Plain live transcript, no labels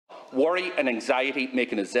worry and anxiety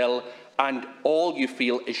making us ill, and all you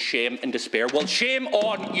feel is shame and despair. Well, shame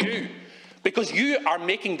on you, because you are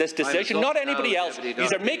making this decision, not anybody else. You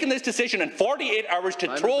are making this decision in 48 hours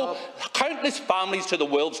to throw countless families to the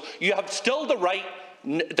wolves. You have still the right,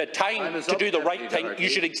 the time to do the right thing. You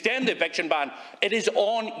should extend the eviction ban. It is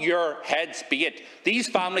on your heads, be it. These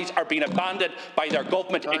families are being abandoned by their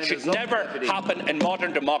government. It should never happen in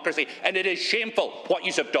modern democracy, and it is shameful what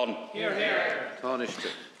you have done. Hear, hear.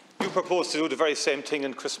 You proposed to do the very same thing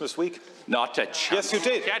in Christmas week. Not a chance. Yes, you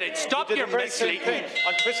did. Get it. Stop your misleading.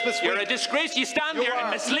 On Christmas week. You're a disgrace. You stand there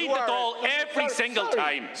and mislead the Dáil every single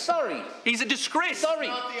time. Sorry. He's a disgrace. Sorry.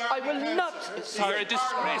 I will not. You're a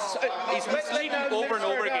disgrace. He's misleading over and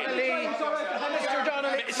over again. Mr.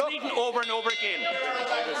 Donnelly. Misleading over and over again.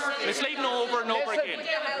 Misleading over and over again.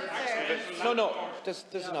 No, this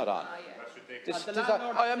is not on.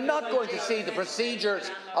 I am not going to see the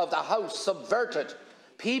procedures of the House subverted.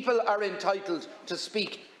 People are entitled to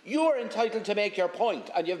speak. You are entitled to make your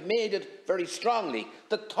point, and you've made it very strongly.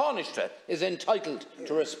 The Taoiseach is entitled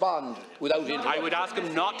to respond without interruption. I would ask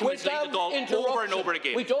him not to mislead the Dáil over and over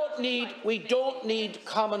again. We don't need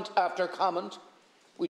comment after comment.